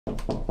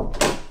Oh,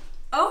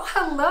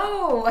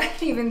 hello! I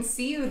didn't even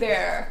see you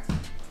there.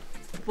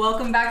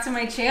 Welcome back to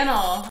my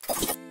channel.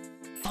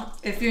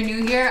 If you're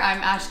new here,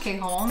 I'm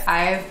ash.kholm.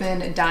 I've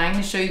been dying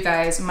to show you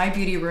guys my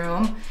beauty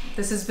room.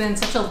 This has been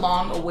such a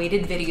long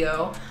awaited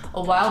video.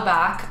 A while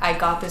back, I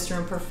got this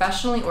room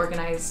professionally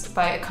organized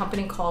by a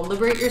company called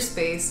Liberate Your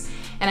Space,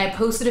 and I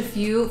posted a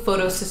few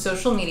photos to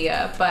social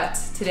media, but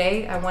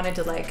today I wanted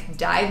to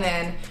dive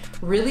in,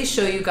 really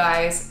show you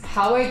guys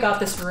how I got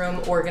this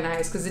room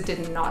organized, because it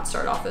did not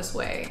start off this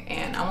way.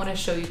 And I want to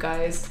show you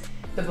guys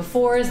the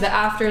befores, the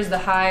afters, the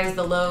highs,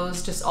 the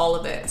lows, just all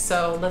of it.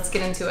 So let's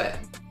get into it.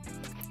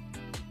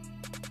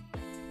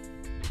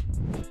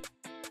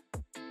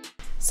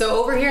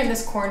 So over here in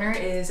this corner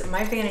is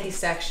my vanity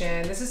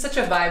section. This is such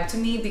a vibe to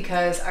me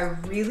because I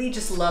really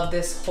just love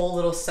this whole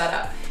little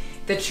setup.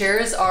 The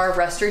chairs are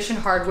Restoration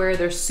Hardware.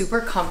 They're super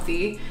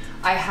comfy.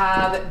 I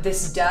have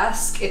this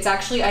desk. It's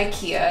actually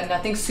IKEA,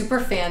 nothing super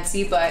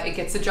fancy, but it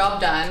gets the job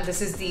done.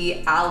 This is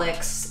the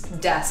Alex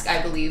desk,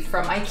 I believe,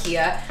 from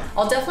IKEA.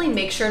 I'll definitely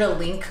make sure to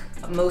link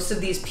most of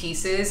these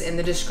pieces in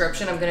the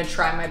description. I'm gonna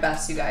try my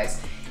best, you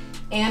guys.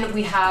 And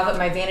we have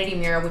my vanity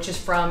mirror, which is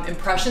from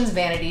Impressions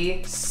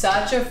Vanity.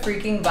 Such a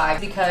freaking vibe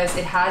because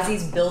it has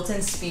these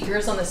built-in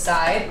speakers on the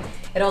side.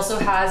 It also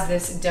has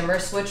this dimmer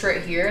switch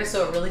right here,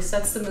 so it really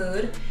sets the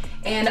mood.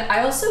 And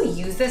I also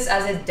use this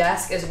as a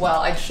desk as well.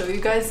 I'd show you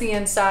guys the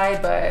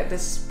inside, but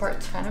this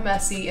part's kind of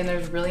messy and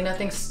there's really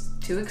nothing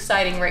too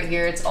exciting right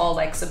here. It's all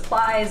like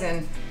supplies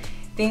and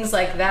things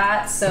like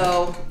that.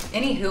 So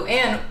anywho,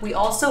 and we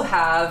also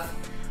have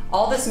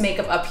all this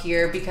makeup up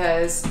here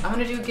because I'm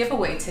gonna do a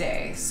giveaway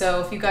today.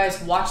 So if you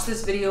guys watch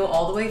this video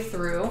all the way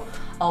through,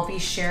 I'll be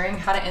sharing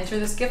how to enter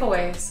this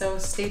giveaway, so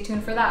stay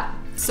tuned for that.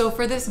 So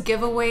for this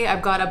giveaway,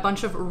 I've got a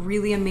bunch of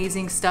really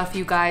amazing stuff,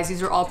 you guys.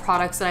 These are all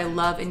products that I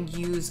love and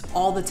use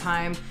all the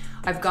time.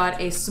 I've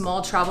got a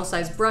small travel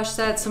size brush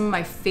set, some of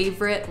my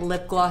favorite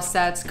lip gloss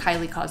sets,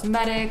 Kylie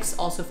Cosmetics,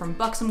 also from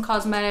Buxom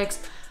Cosmetics,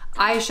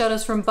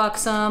 eyeshadows from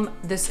Buxom,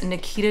 this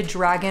Nikita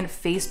Dragon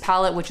face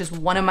palette, which is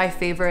one of my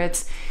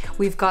favorites.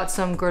 We've got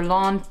some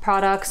Guerlain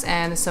products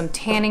and some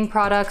tanning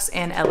products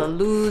and Ella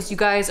Luz. You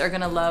guys are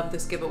gonna love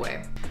this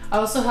giveaway. I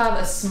also have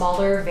a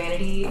smaller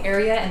vanity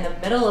area in the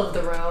middle of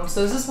the room.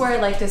 So this is where I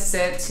like to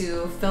sit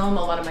to film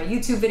a lot of my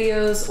YouTube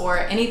videos or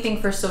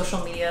anything for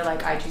social media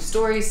like IG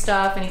stories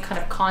stuff, any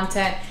kind of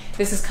content.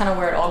 This is kind of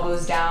where it all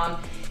goes down.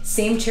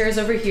 Same chairs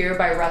over here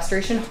by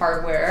Restoration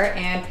Hardware,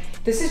 and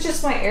this is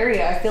just my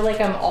area. I feel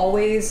like I'm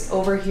always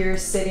over here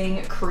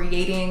sitting,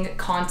 creating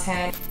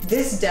content.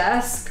 This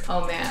desk,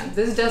 oh man,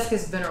 this desk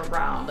has been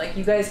around. Like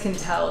you guys can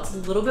tell, it's a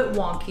little bit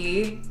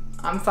wonky.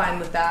 I'm fine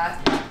with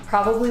that.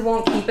 Probably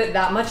won't keep it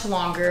that much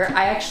longer.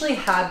 I actually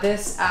had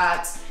this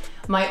at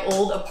my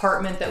old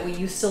apartment that we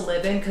used to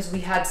live in because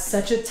we had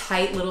such a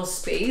tight little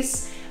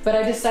space, but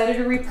I decided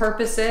to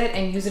repurpose it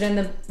and use it in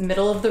the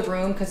middle of the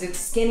room because it's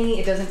skinny,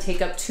 it doesn't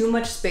take up too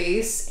much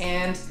space,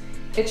 and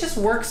it just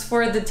works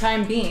for the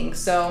time being.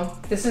 So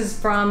this is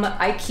from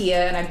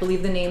IKEA, and I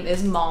believe the name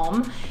is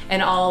Holm,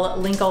 and I'll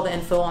link all the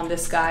info on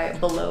this guy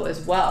below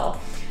as well.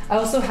 I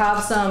also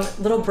have some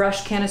little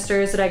brush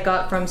canisters that I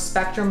got from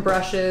Spectrum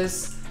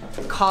Brushes,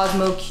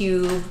 Cosmo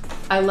Cube.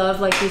 I love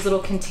these little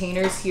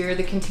containers here.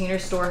 The container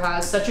store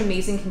has such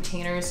amazing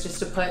containers just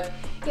to put,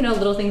 you know,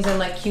 little things in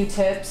like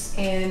Q-tips.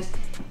 And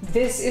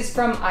this is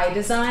from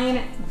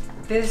iDesign.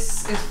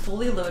 This is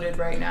fully loaded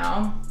right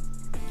now.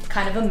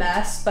 Kind of a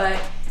mess, but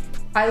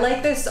I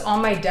like this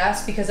on my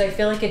desk because I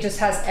feel like it just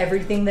has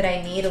everything that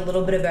I need, a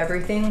little bit of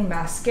everything.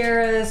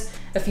 Mascaras,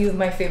 a few of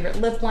my favorite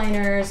lip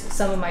liners,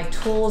 some of my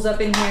tools up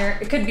in here.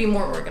 It could be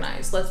more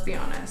organized, let's be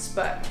honest,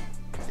 but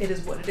it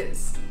is what it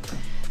is.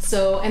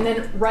 So, and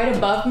then right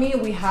above me,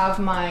 we have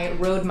my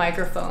Rode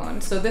microphone.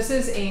 So this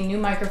is a new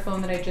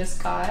microphone that I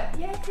just got.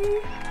 Yay!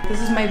 This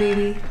is my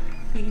baby.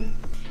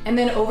 And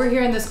then over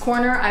here in this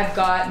corner, I've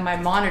got my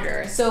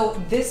monitor.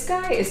 So this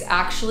guy is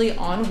actually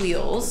on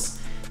wheels.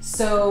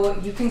 So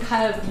you can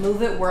kind of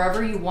move it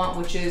wherever you want,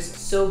 which is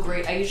so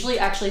great. I usually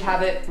actually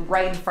have it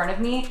right in front of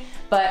me,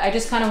 but I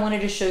just kind of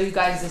wanted to show you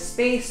guys the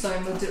space, so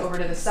I moved it over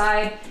to the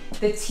side.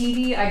 The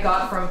TV I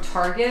got from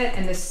Target,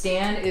 and the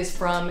stand is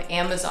from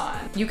Amazon.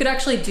 You could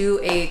actually do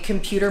a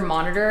computer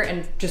monitor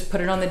and just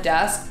put it on the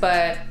desk,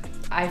 but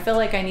I felt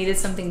like I needed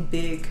something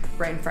big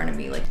right in front of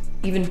me, like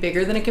even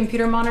bigger than a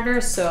computer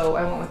monitor, so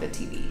I went with a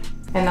TV.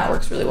 And that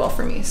works really well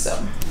for me, so.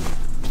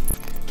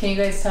 Can you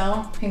guys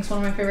tell? Pink's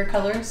one of my favorite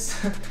colors.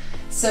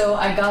 So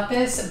I got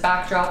this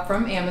backdrop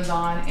from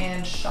Amazon,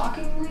 and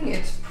shockingly,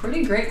 it's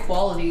pretty great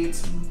quality.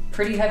 It's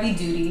pretty heavy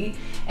duty,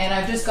 and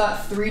I've just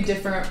got 3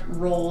 different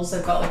rolls.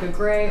 I've got like a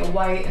gray, a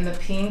white, and the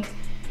pink.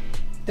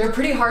 They're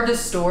pretty hard to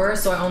store,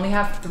 so I only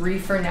have 3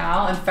 for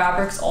now, and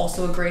fabric's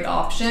also a great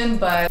option,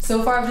 but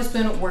so far I've just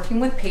been working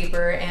with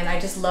paper, and I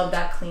just love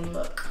that clean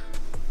look.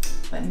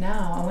 But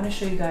now I want to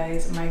show you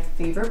guys my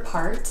favorite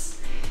parts.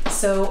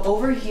 So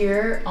over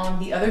here on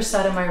the other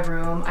side of my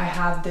room, I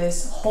have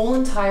this whole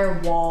entire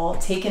wall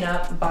taken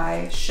up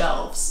by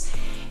shelves.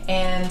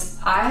 And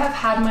I have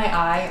had my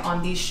eye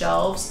on these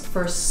shelves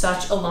for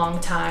such a long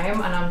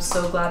time, and I'm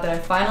so glad that I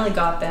finally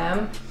got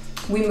them.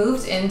 We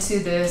moved into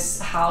this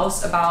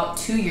house about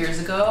 2 years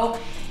ago,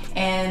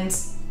 and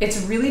it's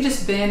really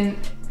just been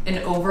an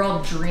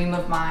overall dream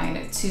of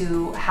mine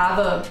to have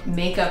a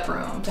makeup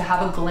room, to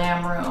have a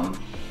glam room,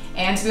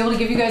 and to be able to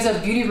give you guys a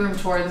beauty room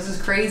tour. This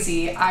is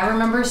crazy. I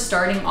remember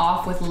starting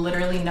off with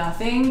literally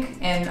nothing,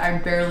 and I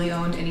barely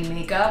owned any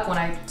makeup when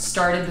I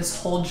started this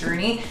whole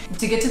journey.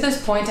 To get to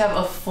this point, to have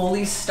a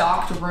fully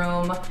stocked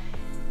room,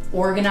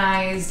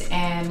 organized,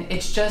 and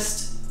it's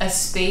just a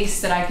space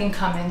that I can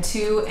come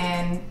into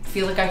and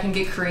feel like I can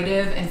get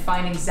creative and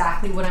find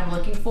exactly what I'm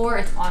looking for.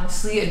 It's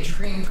honestly a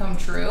dream come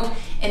true,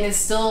 and it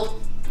still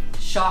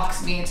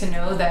shocks me to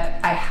know that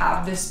I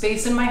have this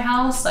space in my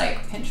house.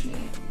 Like, pinch me,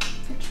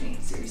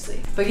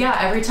 seriously. But yeah,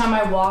 every time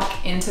I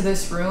walk into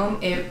this room,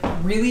 it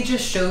really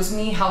just shows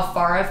me how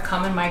far I've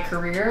come in my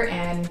career,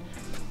 and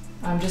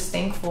I'm just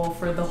thankful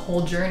for the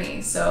whole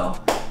journey. So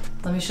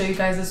let me show you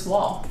guys this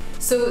wall.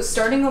 So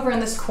starting over in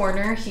this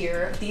corner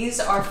here, these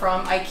are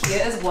from IKEA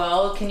as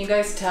well. Can you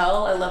guys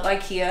tell? I love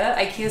IKEA.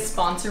 IKEA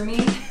sponsor me.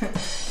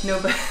 No,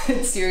 but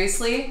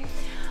seriously.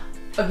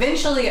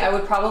 Eventually, I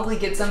would probably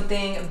get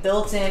something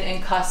built in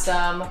and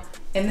custom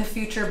in the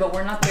future, but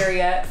we're not there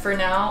yet. For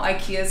now,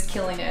 IKEA's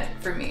killing it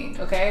for me,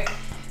 okay?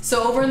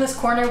 So over in this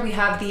corner, we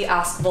have the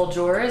Askable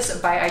drawers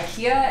by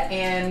IKEA,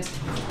 and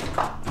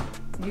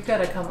you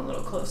gotta come a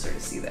little closer to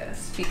see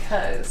this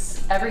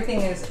because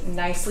everything is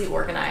nicely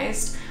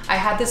organized. I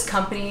had this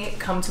company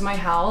come to my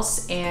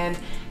house and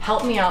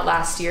help me out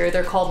last year.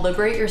 They're called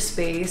Liberate Your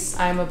Space.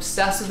 I'm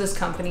obsessed with this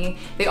company.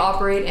 They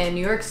operate in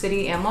New York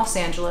City and Los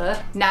Angeles.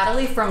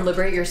 Natalie from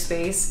Liberate Your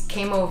Space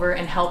came over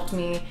and helped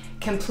me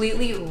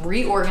completely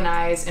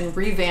reorganize and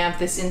revamp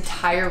this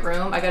entire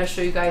room. I gotta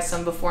show you guys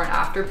some before and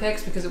after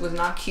pics because it was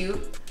not cute,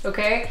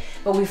 okay?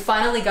 But we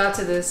finally got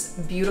to this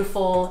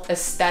beautiful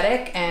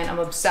aesthetic, and I'm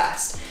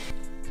obsessed.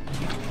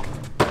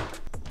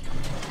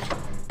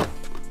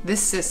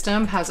 This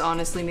system has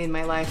honestly made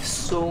my life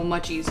so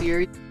much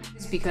easier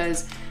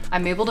because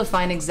I'm able to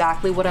find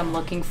exactly what I'm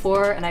looking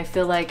for, and I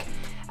feel like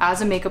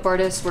as a makeup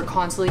artist, we're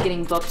constantly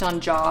getting booked on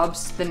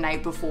jobs the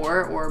night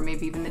before or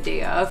maybe even the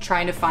day of,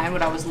 trying to find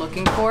what I was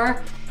looking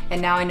for,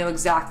 and now I know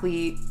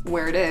exactly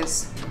where it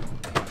is.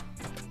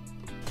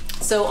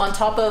 So on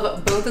top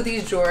of both of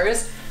these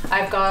drawers,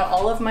 I've got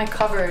all of my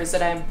covers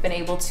that I've been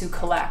able to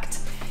collect.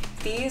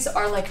 These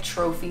are like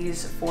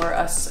trophies for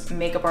us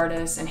makeup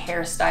artists and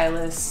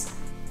hairstylists.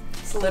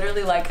 It's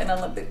literally like an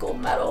Olympic gold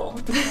medal.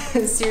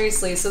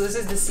 Seriously, so this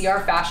is the CR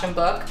fashion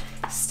book,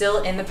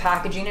 still in the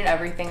packaging and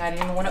everything. I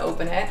didn't even want to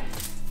open it.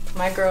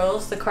 My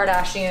girls, the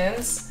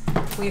Kardashians.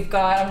 We've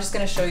got, I'm just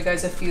gonna show you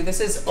guys a few. This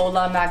is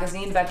Hola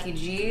magazine, Becky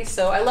G.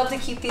 So I love to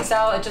keep these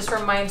out. It just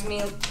reminds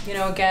me, you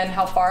know, again,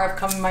 how far I've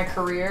come in my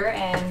career,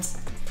 and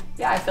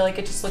yeah, I feel like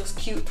it just looks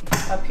cute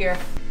up here.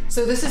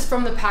 So this is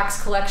from the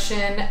PAX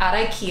collection at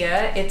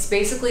IKEA. It's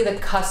basically the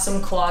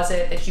custom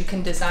closet that you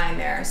can design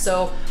there.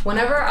 So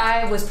whenever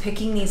I was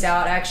picking these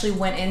out, I actually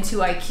went into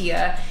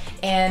IKEA,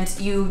 and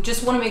you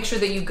just want to make sure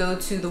that you go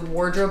to the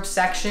wardrobe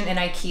section in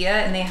IKEA,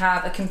 and they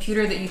have a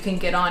computer that you can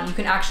get on. You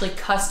can actually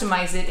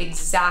customize it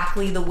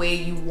exactly the way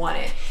you want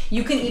it.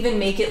 You can even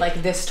make it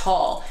like this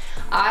tall.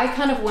 I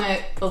kind of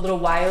went a little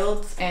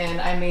wild,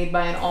 and I made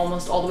mine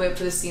almost all the way up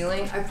to the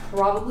ceiling. I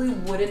probably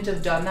wouldn't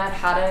have done that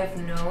had I have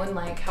known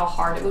like how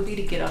hard it would be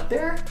to get up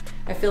there.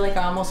 I feel like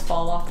I almost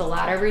fall off the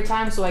ladder every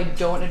time, so I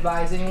don't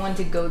advise anyone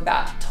to go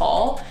that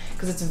tall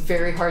because it's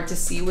very hard to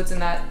see what's in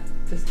that,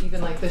 even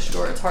like this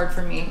drawer. It's hard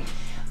for me.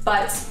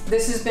 But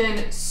this has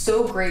been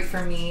so great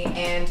for me,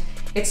 and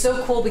it's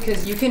so cool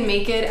because you can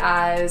make it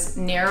as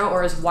narrow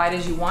or as wide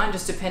as you want,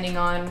 just depending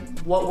on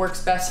what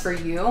works best for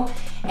you.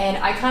 And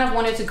I kind of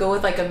wanted to go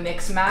with like a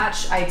mix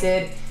match. I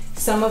did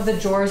some of the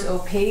drawers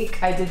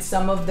opaque. I did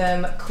some of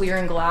them clear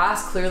and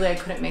glass. Clearly I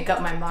couldn't make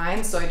up my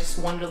mind, so I just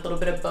wanted a little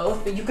bit of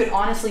both, but you could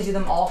honestly do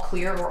them all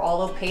clear or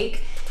all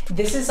opaque.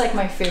 This is like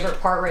my favorite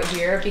part right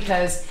here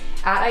because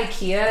at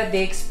IKEA,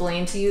 they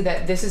explain to you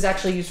that this is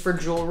actually used for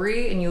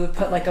jewelry and you would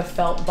put like a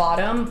felt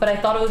bottom, but I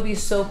thought it would be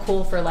so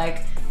cool for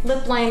like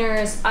lip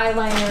liners,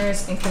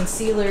 eyeliners, and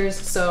concealers,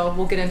 so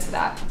we'll get into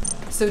that.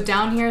 So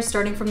down here,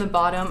 starting from the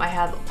bottom, I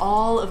have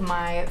all of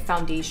my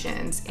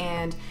foundations,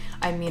 and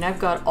I mean, I've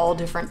got all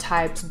different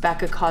types: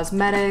 Becca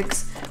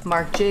Cosmetics,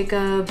 Marc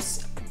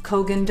Jacobs,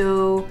 Kogan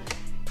Dough,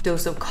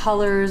 Dose of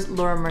Colors,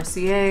 Laura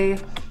Mercier.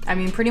 I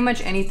mean, pretty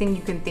much anything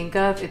you can think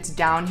of, it's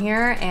down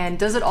here. And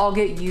does it all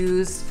get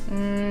used?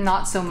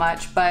 Not so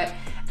much, but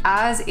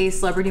as a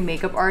celebrity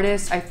makeup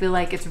artist, I feel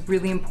like it's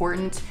really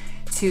important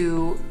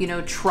to, you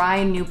know,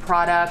 try new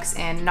products,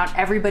 and not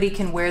everybody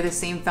can wear the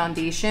same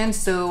foundation.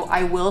 So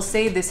I will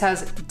say this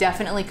has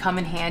definitely come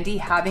in handy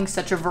having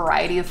such a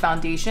variety of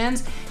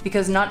foundations,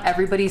 because not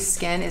everybody's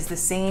skin is the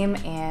same,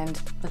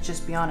 and let's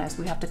just be honest,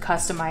 we have to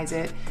customize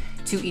it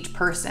to each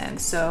person.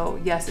 So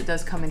yes, it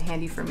does come in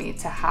handy for me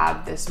to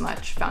have this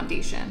much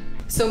foundation.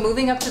 So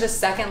moving up to the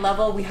second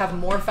level, we have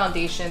more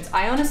foundations.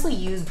 I honestly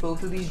use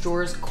both of these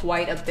drawers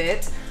quite a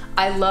bit.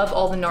 I love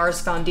all the NARS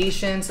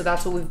foundation, so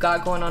that's what we've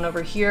got going on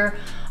over here.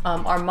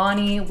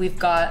 Armani, we've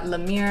got La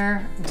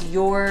Mer,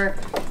 Dior.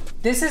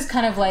 This is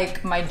kind of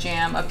like my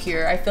jam up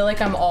here. I feel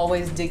like I'm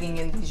always digging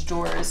in these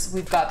drawers.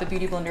 We've got the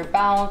Beauty Blender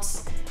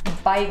Bounce,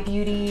 Bite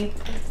Beauty.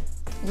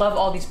 Love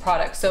all these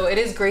products. So it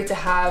is great to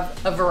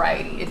have a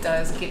variety. It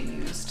does get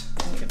used,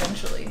 I mean,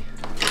 eventually.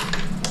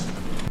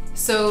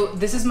 So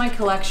this is my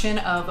collection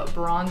of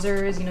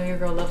bronzers. You know your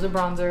girl loves a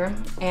bronzer.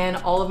 And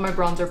all of my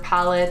bronzer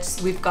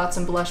palettes. We've got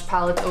some blush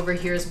palettes over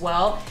here as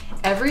well.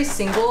 Every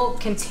single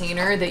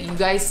container that you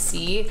guys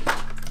see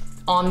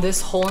on this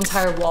whole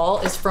entire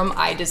wall is from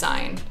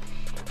iDesign.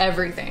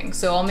 Everything.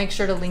 So I'll make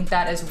sure to link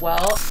that as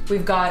well.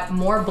 We've got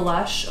more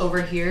blush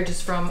over here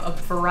just from a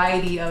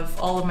variety of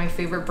all of my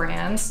favorite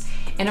brands.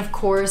 And of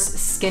course,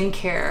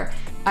 skincare.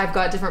 I've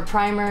got different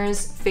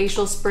primers,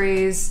 facial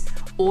sprays,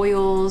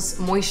 oils,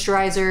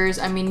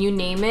 moisturizers. I mean, you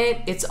name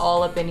it, it's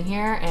all up in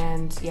here.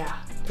 And yeah,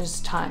 there's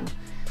a ton.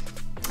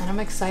 And I'm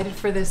excited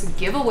for this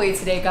giveaway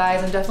today,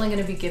 guys. I'm definitely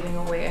gonna be giving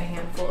away a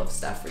handful of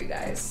stuff for you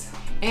guys.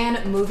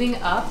 And moving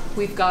up,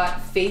 we've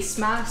got face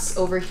masks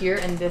over here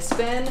in this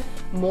bin.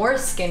 More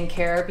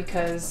skincare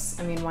because,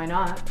 I mean, why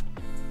not?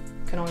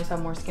 Can always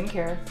have more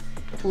skincare.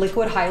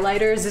 Liquid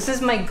highlighters. This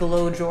is my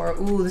glow drawer.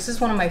 Ooh, this is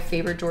one of my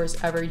favorite drawers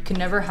ever. You can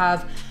never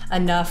have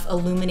enough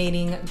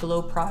illuminating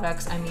glow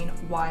products. I mean,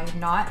 why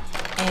not?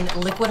 And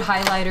liquid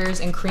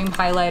highlighters and cream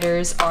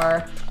highlighters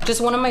are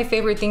just one of my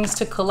favorite things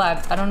to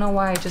collect. I don't know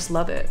why, I just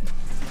love it.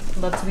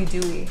 Love to be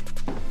dewy.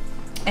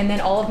 And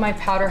then all of my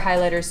powder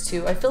highlighters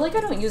too. I feel like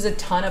I don't use a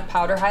ton of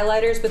powder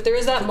highlighters, but there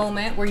is that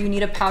moment where you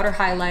need a powder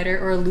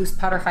highlighter or a loose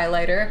powder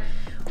highlighter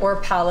or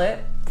a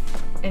palette,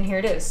 and here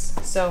it is.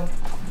 So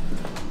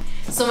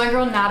my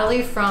girl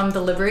Natalie from the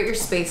Liberate Your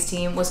Space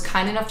team was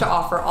kind enough to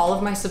offer all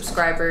of my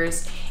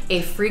subscribers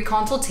a free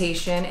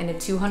consultation and a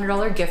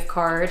 $200 gift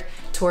card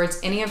towards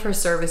any of her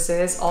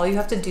services. All you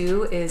have to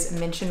do is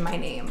mention my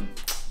name.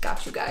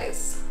 Got you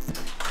guys.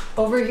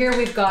 Over here,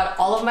 we've got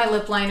all of my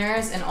lip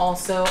liners and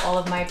also all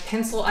of my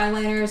pencil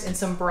eyeliners and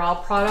some brow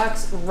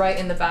products right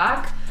in the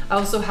back. I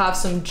also have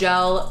some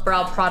gel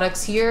brow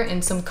products here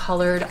and some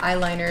colored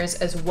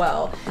eyeliners as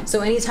well.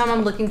 So anytime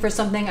I'm looking for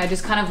something, I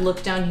just kind of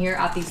look down here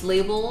at these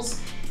labels.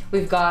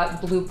 We've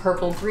got blue,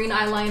 purple, green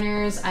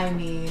eyeliners. I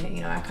mean,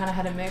 you know, I kind of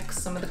had to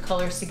mix some of the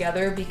colors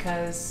together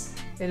because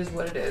it is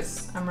what it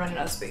is. I'm running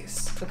out of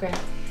space, okay?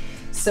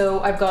 So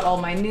I've got all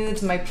my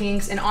nudes, my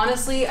pinks, and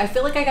honestly, I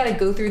feel like I gotta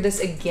go through this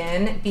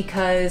again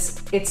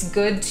because it's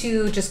good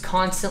to just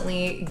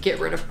constantly get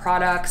rid of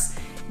products.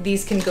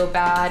 These can go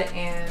bad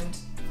and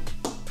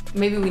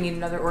maybe we need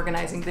another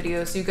organizing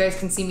video so you guys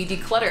can see me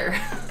declutter.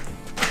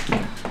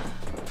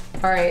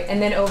 All right, and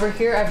then over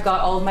here, I've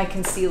got all of my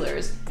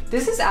concealers.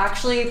 This is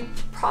actually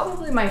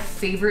probably my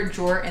favorite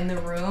drawer in the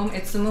room.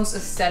 It's the most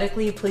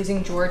aesthetically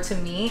pleasing drawer to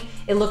me.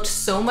 It looked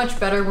so much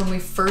better when we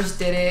first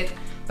did it,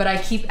 but I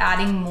keep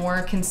adding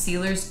more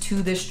concealers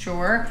to this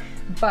drawer.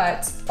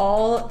 But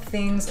all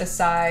things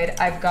aside,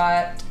 I've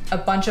got a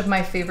bunch of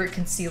my favorite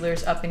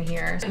concealers up in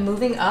here. And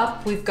moving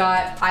up, we've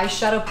got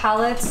eyeshadow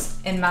palettes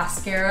and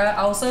mascara.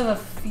 I also have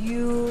a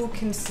few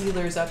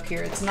concealers up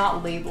here. It's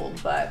not labeled,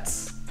 but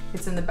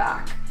it's in the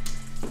back.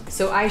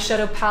 So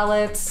eyeshadow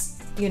palettes,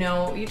 you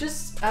know, you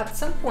just, at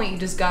some point, you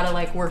just gotta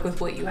like work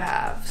with what you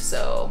have.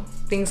 So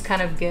things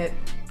kind of get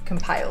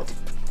compiled.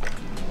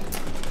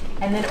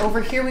 And then over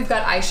here, we've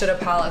got eyeshadow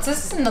palettes.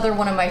 This is another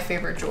one of my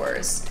favorite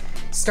drawers.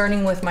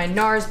 Starting with my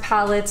NARS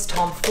palettes,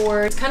 Tom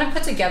Ford. It's kind of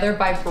put together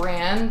by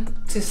brand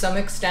to some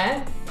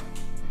extent.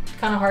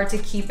 Kind of hard to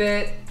keep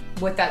it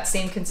with that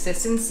same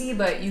consistency,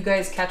 but you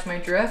guys catch my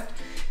drift.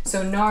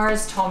 So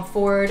NARS, Tom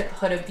Ford,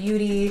 Huda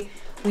Beauty.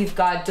 We've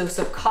got Dose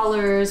of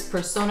Colors,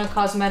 Persona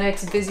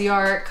Cosmetics,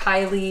 Viseart,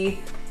 Kylie.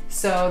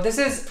 So this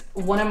is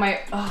one of my,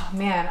 oh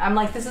man, I'm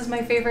like, this is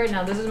my favorite,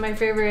 now this is my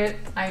favorite.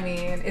 I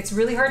mean, it's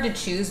really hard to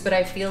choose, but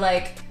I feel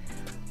like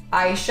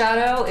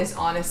eyeshadow is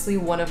honestly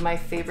one of my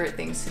favorite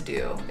things to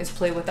do, is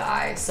play with the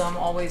eyes. So I'm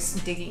always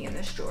digging in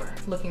this drawer,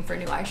 looking for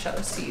new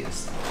eyeshadows to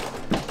use.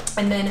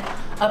 And then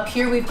up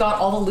here, we've got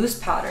all the loose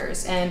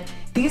powders, and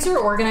these are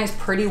organized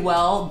pretty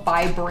well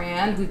by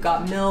brand. We've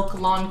got Milk,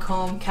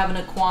 Lancome,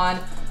 Kevyn Aucoin,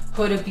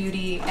 Huda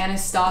Beauty,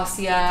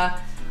 Anastasia.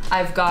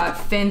 I've got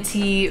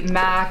Fenty,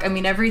 MAC. I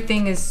mean,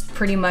 everything is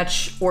pretty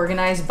much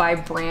organized by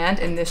brand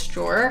in this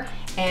drawer.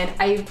 And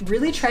I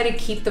really try to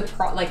keep the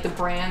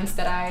brands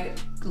that I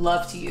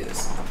love to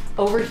use.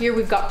 Over here,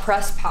 we've got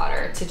pressed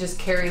powder to just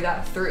carry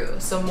that through.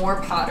 So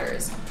more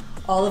powders.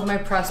 All of my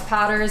pressed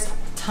powders,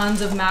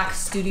 tons of MAC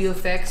Studio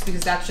Fix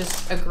because that's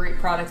just a great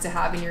product to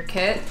have in your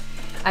kit.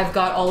 I've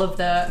got all of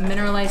the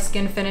mineralized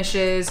skin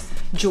finishes,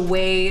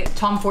 Jouer,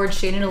 Tom Ford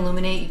Shade and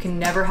Illuminate. You can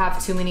never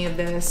have too many of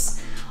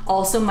this.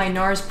 Also my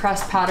NARS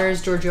pressed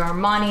powders, Giorgio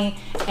Armani,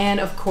 and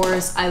of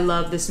course I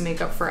love this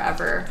Makeup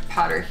Forever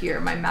powder here,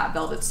 my matte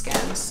velvet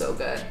skin, so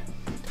good.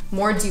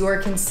 More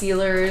Dior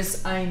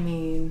concealers, I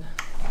mean,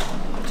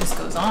 it just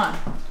goes on.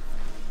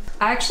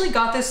 I actually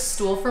got this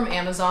stool from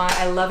Amazon.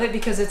 I love it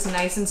because it's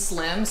nice and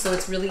slim, so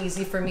it's really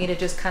easy for me to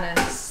just kind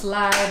of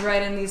slide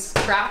right in these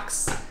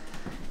cracks.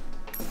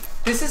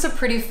 This is a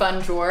pretty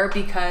fun drawer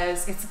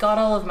because it's got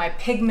all of my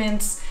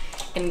pigments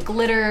and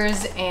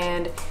glitters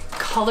and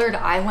colored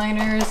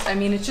eyeliners. I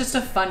mean, it's just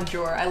a fun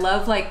drawer. I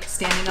love like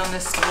standing on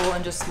this stool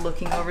and just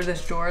looking over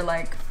this drawer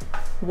like,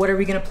 what are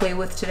we gonna play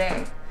with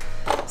today?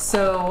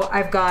 So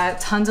I've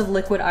got tons of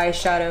liquid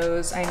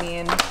eyeshadows. I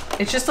mean,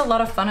 it's just a lot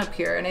of fun up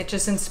here, and it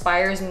just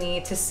inspires me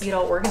to see it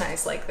all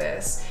organized like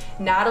this.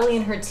 Natalie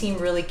and her team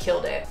really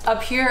killed it.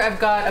 Up here, I've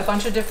got a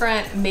bunch of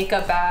different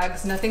makeup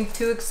bags. Nothing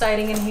too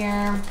exciting in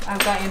here.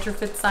 I've got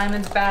Interfit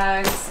Simon's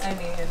bags. I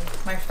mean,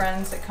 my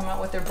friends that come out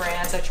with their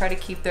brands, I try to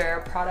keep their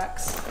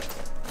products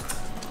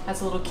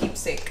as a little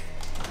keepsake.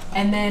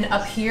 And then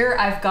up here,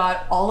 I've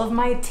got all of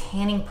my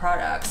tanning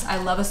products. I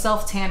love a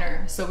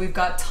self-tanner. So we've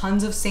got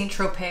tons of Saint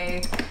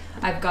Tropez.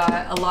 I've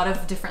got a lot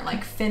of different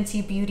like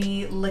Fenty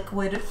Beauty,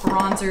 liquid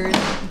bronzers,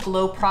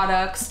 glow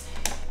products,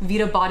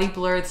 Vita Body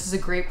Blur. This is a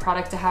great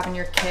product to have in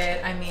your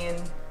kit. I mean,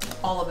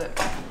 all of it.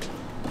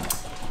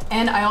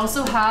 And I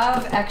also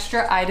have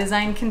extra eye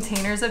design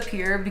containers up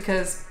here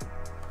because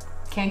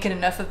can't get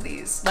enough of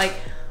these. Like,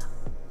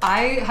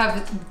 I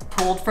have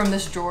pulled from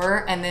this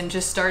drawer and then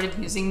just started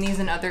using these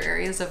in other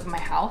areas of my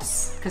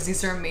house because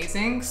these are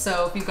amazing.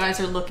 So if you guys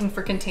are looking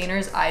for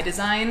containers, eye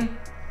design,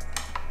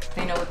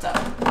 they know what's up.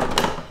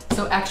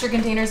 So extra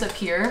containers up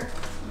here.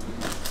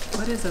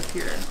 What is up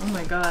here? Oh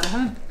my God,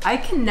 I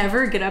can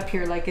never get up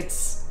here. Like,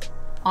 it's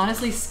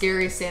honestly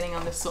scary standing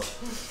on this stool.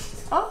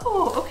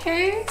 Oh,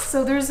 okay.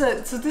 So this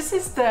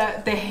is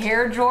the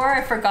hair drawer.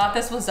 I forgot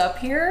this was up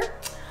here.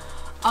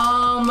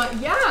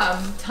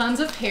 Yeah, tons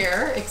of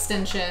hair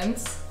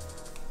extensions.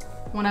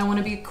 When I want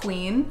to be a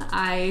queen,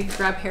 I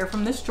grab hair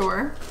from this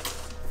drawer.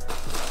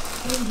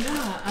 And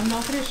yeah, I'm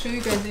not gonna show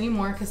you guys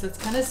anymore because it's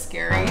kind of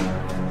scary.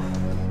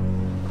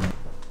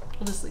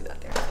 We'll just leave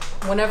that there.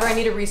 Whenever I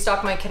need to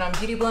restock my kit on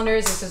beauty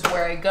blenders, this is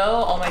where I go.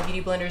 All my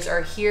beauty blenders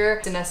are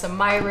here. Danessa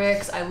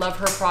Myricks, I love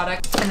her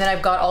product. And then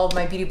I've got all of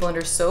my beauty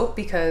blender soap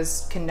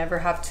because can never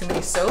have too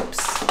many soaps.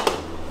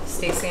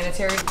 Stay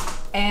sanitary.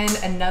 And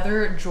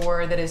another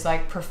drawer that is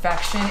like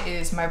perfection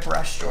is my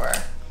brush drawer.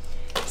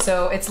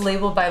 So it's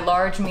labeled by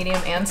large,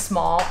 medium, and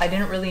small. I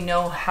didn't really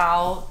know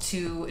how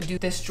to do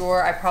this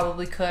drawer. I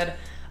probably could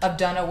have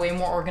done a way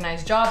more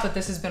organized job, but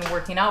this has been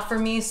working out for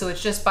me. So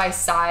it's just by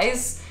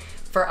size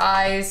for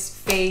eyes,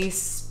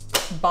 face,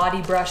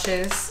 body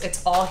brushes.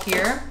 It's all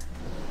here.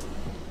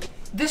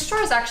 This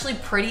drawer is actually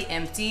pretty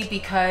empty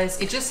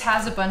because it just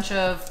has a bunch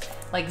of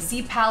like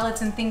Z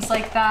palettes and things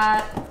like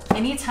that.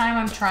 Anytime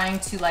I'm trying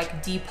to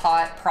like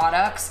depot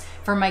products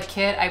for my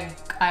kit,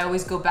 I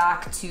always go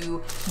back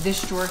to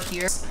this drawer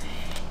here.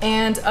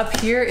 And up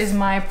here is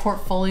my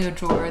portfolio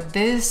drawer.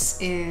 This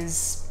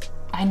is,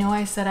 I know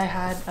I said I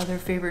had other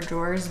favorite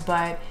drawers,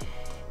 but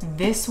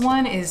this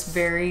one is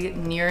very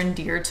near and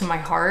dear to my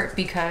heart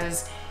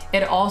because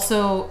it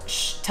also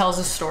tells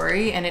a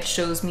story and it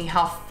shows me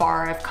how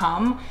far I've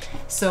come.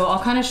 So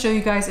I'll kind of show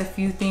you guys a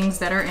few things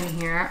that are in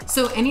here.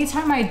 So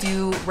anytime I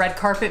do red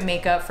carpet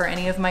makeup for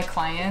any of my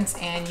clients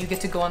and you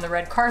get to go on the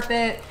red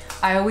carpet,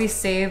 I always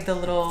save the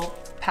little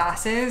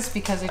passes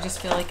because I just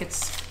feel like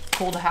it's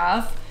cool to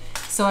have.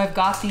 So I've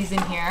got these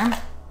in here.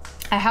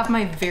 I have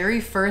my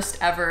very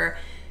first ever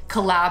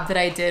collab that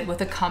I did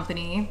with a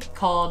company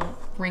called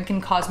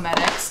BRYNN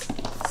Cosmetics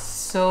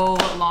so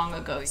long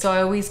ago. So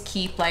I always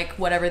keep like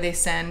whatever they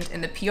send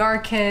in the PR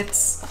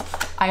kits.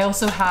 I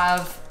also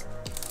have,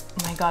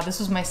 oh my God, this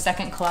was my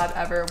second collab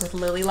ever with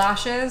Lily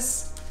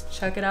Lashes.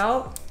 Check it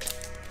out.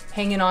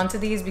 Hanging on to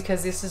these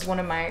because this is one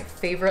of my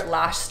favorite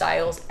lash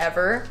styles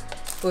ever.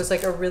 It was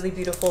like a really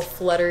beautiful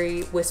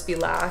fluttery wispy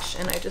lash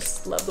and I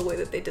just love the way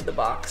that they did the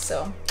box.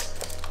 So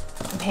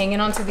I'm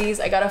hanging on to these.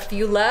 I got a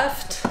few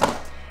left.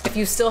 If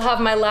you still have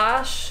my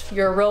lash,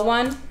 you're a real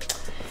one.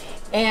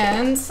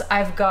 And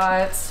I've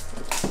got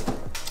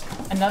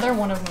another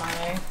one of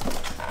my,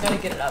 gotta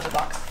get it out of the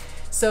box.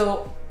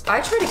 So I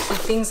try to keep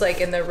things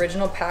like in the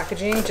original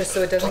packaging just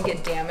so it doesn't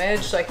get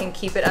damaged, so I can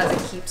keep it as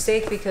a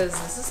keepsake because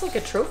this is like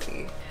a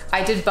trophy.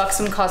 I did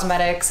Buxom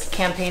Cosmetics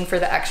campaign for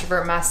the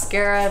Extrovert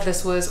Mascara.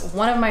 This was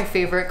one of my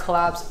favorite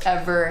collabs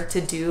ever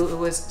to do. It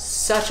was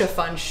such a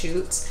fun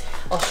shoot.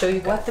 I'll show you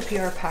what the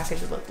PR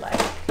package looked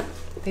like.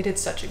 They did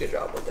such a good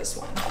job with this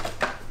one.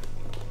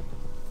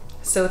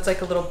 So it's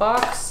like a little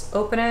box,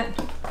 open it,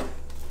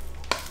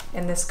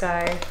 and this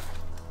guy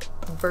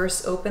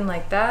verse open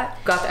like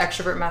that. Got the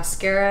Extrovert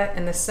Mascara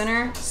in the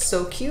center,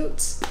 so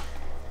cute.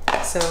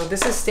 So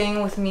this is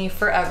staying with me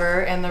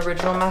forever, and the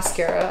original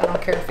mascara. I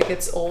don't care if it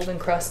gets old and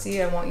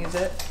crusty, I won't use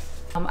it.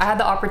 I had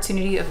the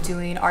opportunity of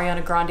doing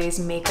Ariana Grande's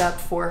makeup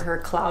for her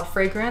Cloud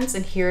fragrance,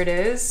 and here it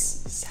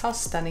is. How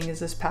stunning is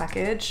this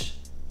package?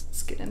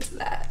 Let's get into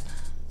that.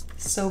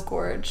 So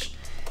gorge.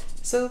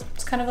 So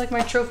it's kind of like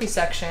my trophy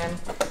section.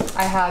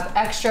 I have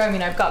extra, I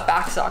mean, I've got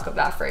back stock of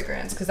that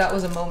fragrance because that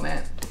was a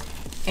moment.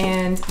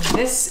 And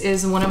this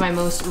is one of my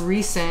most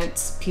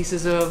recent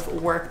pieces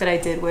of work that I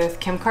did with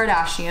Kim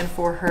Kardashian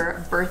for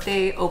her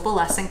birthday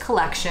opalescent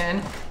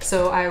collection.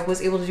 So I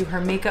was able to do her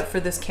makeup for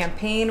this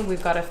campaign.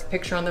 We've got a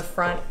picture on the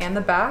front and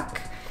the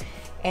back.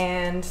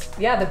 And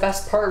yeah, the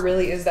best part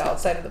really is the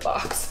outside of the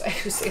box, if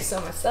I do say so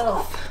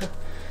myself.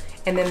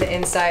 And then the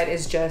inside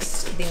is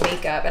just the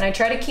makeup. And I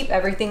try to keep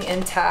everything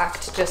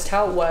intact, just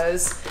how it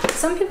was.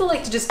 Some people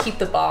like to just keep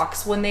the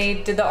box when they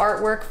did the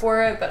artwork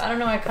for it, but I don't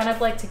know, I kind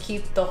of like to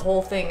keep the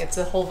whole thing. It's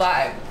a whole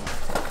vibe.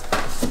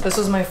 This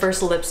was my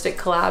first lipstick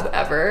collab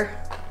ever.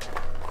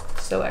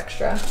 So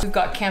extra. We've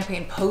got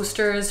campaign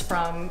posters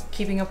from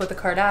Keeping Up with the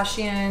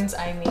Kardashians.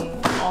 I mean,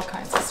 all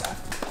kinds of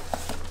stuff.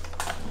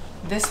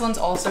 This one's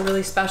also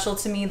really special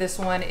to me. This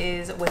one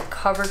is with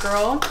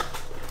CoverGirl.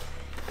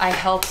 I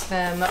helped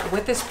them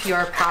with this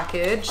PR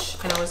package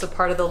and I was a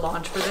part of the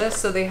launch for this.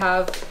 So they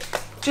have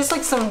just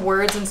like some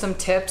words and some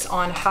tips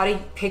on how to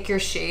pick your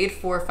shade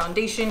for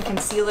foundation,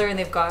 concealer, and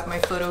they've got my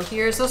photo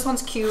here. So this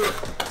one's cute.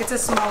 It's a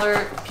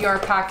smaller PR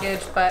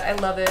package, but I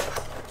love it.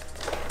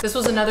 This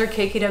was another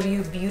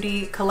KKW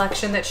beauty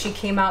collection that she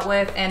came out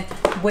with. And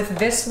with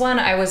this one,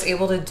 I was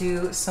able to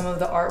do some of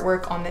the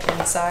artwork on the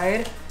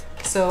inside.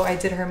 So I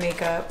did her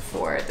makeup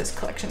for this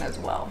collection as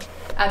well.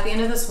 At the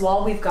end of this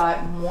wall, we've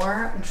got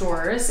more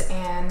drawers,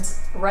 and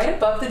right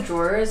above the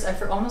drawers, I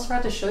almost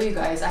forgot to show you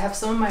guys, I have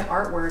some of my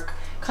artwork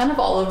kind of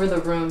all over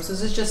the room. So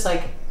this is just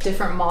like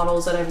different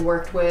models that I've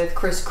worked with.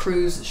 Chris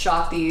Cruz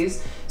shot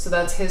these, so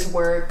that's his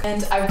work.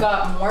 And I've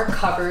got more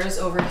covers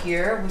over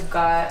here. We've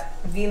got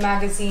V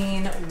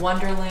Magazine,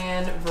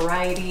 Wonderland,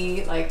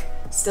 Variety, like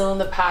still in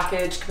the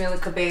package,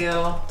 Camila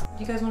Cabello.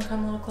 You guys wanna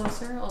come a little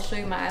closer? I'll show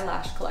you my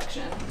eyelash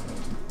collection.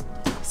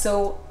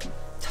 So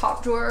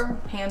top drawer,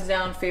 hands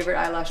down favorite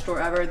eyelash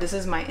drawer ever. This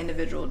is my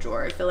individual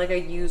drawer. I feel like I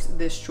use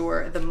this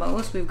drawer the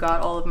most. We've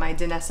got all of my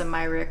Danessa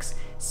Myricks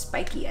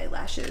spiky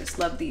eyelashes,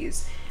 love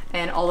these.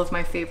 And all of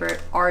my favorite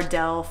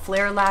Ardell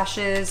flare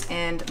lashes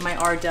and my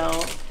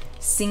Ardell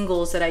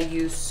singles that I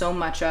use so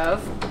much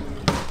of.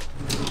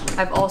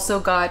 I've also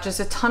got just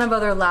a ton of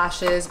other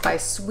lashes by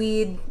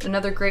Swede,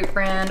 another great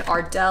brand,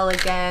 Ardell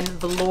again,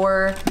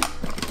 Velour.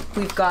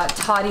 We've got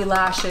Toddy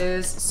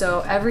lashes. So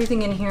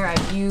everything in here I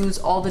use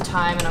all the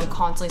time and I'm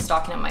constantly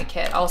stocking up my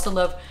kit. I also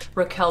love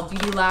Raquel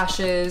Beauty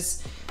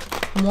lashes,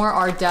 more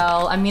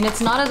Ardell. I mean, it's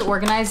not as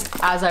organized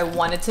as I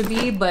want it to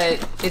be,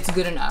 but it's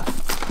good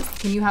enough.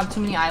 Can you have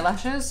too many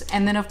eyelashes?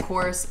 And then of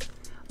course,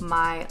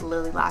 my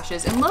Lily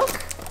lashes. And look,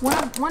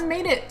 one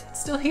made it,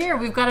 still here.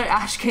 We've got an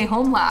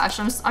ash.kholm lash.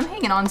 I'm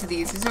hanging on to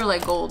these. These are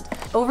like gold.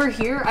 Over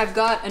here, I've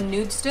got a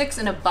Nude Sticks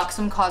and a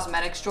Buxom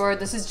Cosmetics drawer.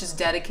 This is just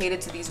dedicated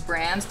to these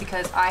brands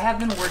because I have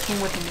been working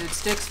with Nude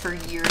Sticks for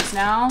years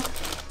now.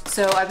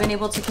 So I've been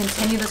able to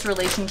continue this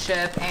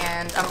relationship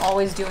and I'm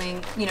always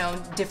doing, you know,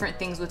 different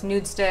things with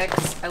Nude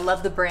Sticks. I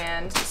love the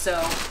brand, so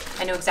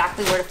I know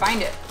exactly where to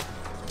find it.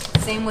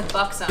 Same with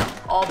Buxom,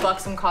 all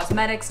Buxom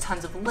Cosmetics,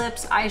 tons of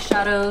lips,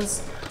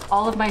 eyeshadows,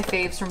 all of my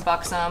faves from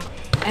Buxom.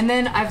 And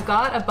then I've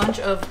got a bunch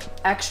of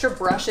extra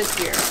brushes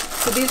here.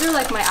 So these are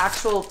like my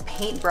actual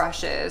paint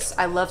brushes.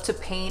 I love to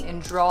paint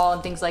and draw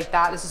and things like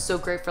that. This is so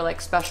great for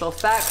like special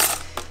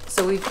effects.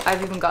 So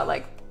I've even got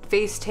like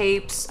face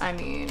tapes. I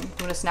mean, you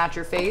wanna snatch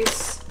your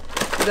face?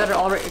 We got it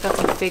already, got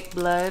some fake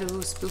blood,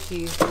 ooh,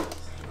 spooky.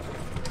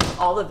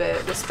 All of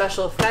it, the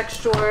special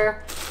effects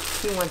drawer.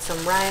 You want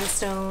some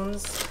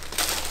rhinestones,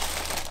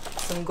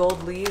 some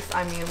gold leaf.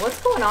 I mean, what's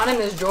going on in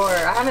this drawer?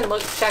 I haven't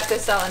checked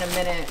this out in a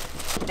minute.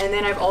 And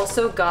then I've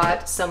also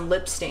got some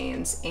lip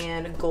stains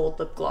and gold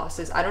lip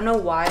glosses. I don't know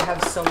why I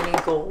have so many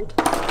gold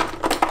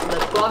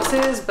lip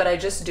glosses, but I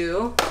just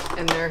do,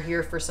 and they're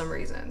here for some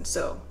reason.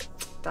 So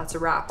that's a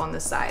wrap on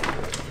this side.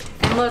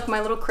 And look,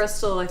 my little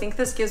crystal. I think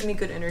this gives me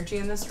good energy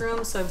in this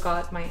room, so I've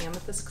got my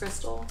amethyst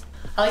crystal.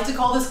 I like to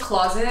call this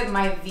closet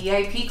my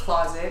VIP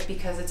closet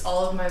because it's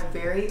all of my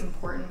very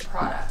important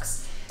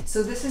products.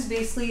 So this is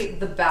basically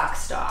the back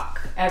stock.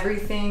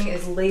 Everything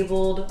is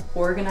labeled,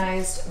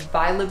 organized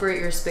by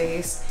Liberate Your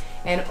Space.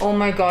 And oh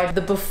my God,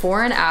 the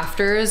before and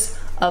afters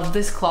of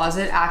this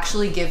closet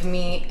actually give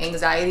me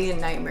anxiety and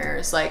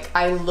nightmares. Like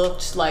I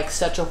looked like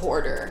such a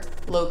hoarder,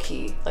 low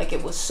key, like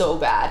it was so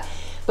bad.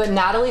 But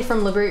Natalie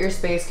from Liberate Your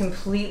Space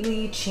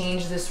completely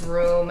changed this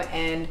room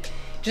and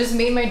just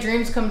made my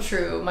dreams come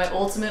true. My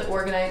ultimate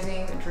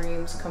organizing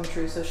dreams come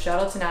true. So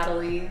shout out to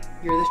Natalie,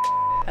 you're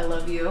the I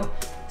love you.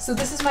 So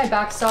this is my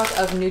back stock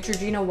of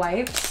Neutrogena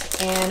wipes,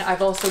 and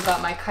I've also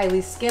got my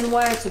Kylie Skin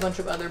wipes, a bunch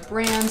of other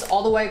brands.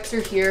 All the wipes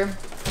are here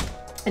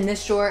in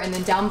this drawer, and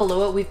then down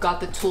below it, we've got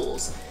the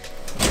tools.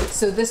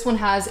 So this one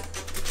has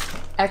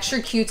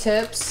extra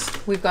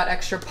Q-tips, we've got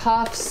extra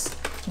puffs,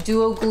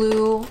 duo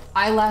glue,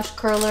 eyelash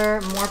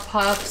curler, more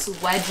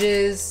puffs,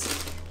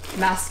 wedges,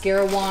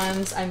 mascara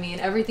wands. I mean,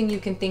 everything you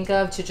can think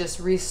of to just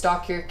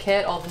restock your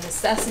kit. All the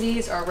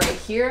necessities are right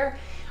here.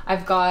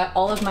 I've got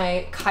all of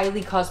my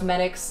Kylie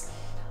Cosmetics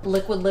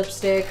liquid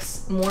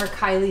lipsticks, more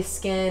Kylie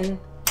Skin,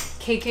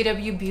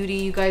 KKW Beauty.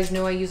 You guys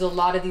know I use a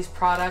lot of these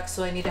products,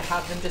 so I need to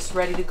have them just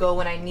ready to go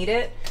when I need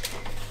it.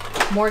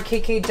 More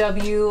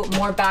KKW,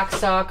 more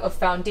backstock of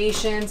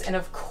foundations, and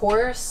of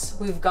course,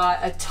 we've got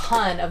a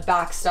ton of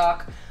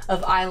backstock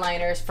of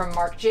eyeliners from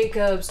Marc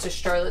Jacobs to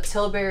Charlotte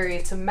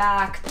Tilbury to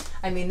MAC.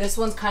 I mean, this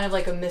one's kind of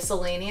like a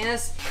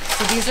miscellaneous.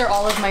 So these are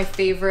all of my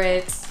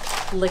favorite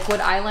liquid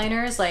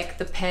eyeliners, like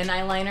the pen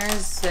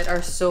eyeliners that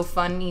are so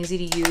fun and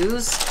easy to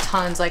use.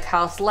 Tons, like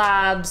House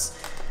Labs.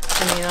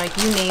 I mean, like,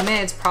 you name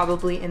it, it's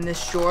probably in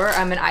this drawer.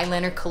 I'm an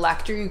eyeliner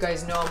collector. You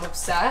guys know I'm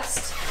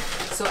obsessed.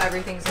 So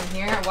everything's in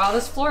here. Wow,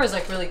 this floor is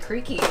like really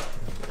creaky.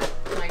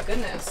 My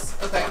goodness.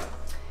 Okay.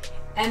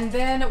 And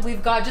then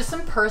we've got just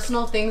some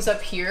personal things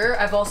up here.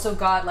 I've also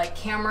got like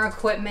camera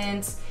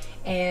equipment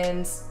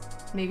and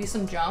maybe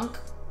some junk.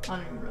 I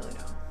don't even really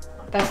know.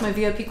 That's my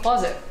VIP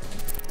closet.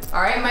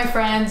 All right, my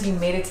friends, you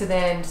made it to the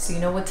end. So you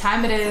know what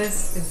time it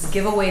is. It's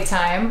giveaway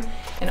time.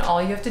 And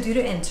all you have to do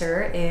to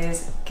enter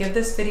is give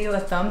this video a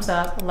thumbs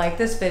up, like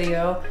this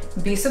video,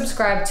 be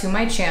subscribed to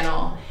my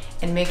channel,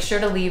 and make sure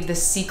to leave the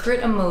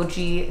secret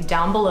emoji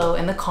down below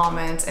in the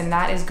comments, and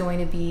that is going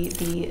to be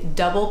the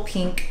double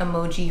pink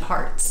emoji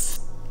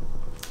hearts.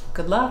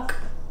 Good luck.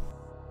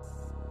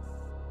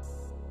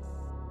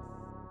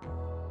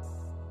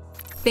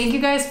 Thank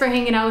you guys for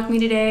hanging out with me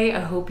today. I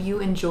hope you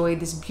enjoyed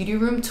this beauty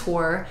room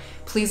tour.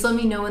 Please let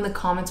me know in the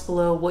comments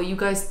below what you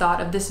guys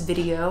thought of this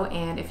video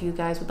and if you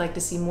guys would like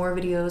to see more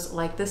videos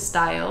like this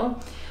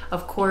style.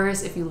 Of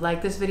course, if you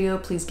like this video,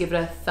 please give it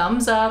a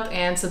thumbs up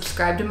and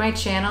subscribe to my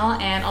channel,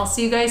 and I'll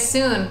see you guys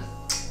soon.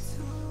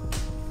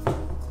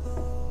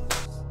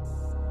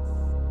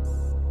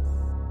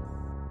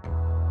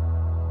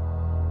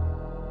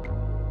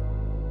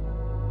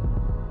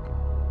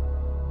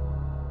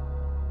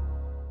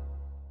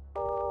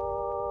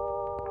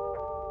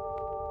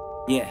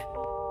 Yeah.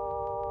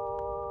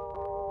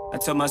 I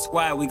told my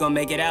squad we gon'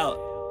 make it out.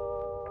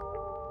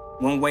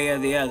 One way or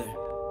the other.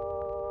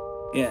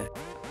 Yeah.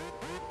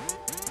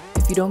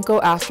 If you don't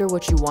go after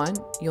what you want,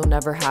 you'll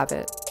never have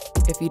it.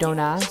 If you don't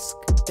ask,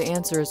 the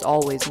answer is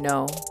always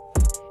no.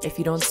 If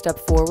you don't step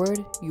forward,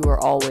 you are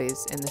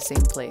always in the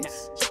same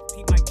place.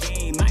 Keep my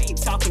game, I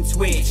ain't talking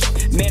Twitch.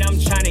 Man, I'm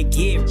trying to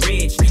get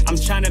rich. I'm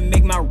trying to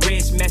make my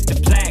wrist match the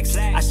plaques.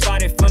 I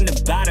started from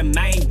the bottom,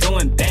 I ain't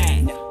going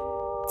back.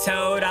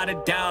 Told all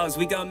the dogs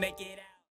we gon' make it out.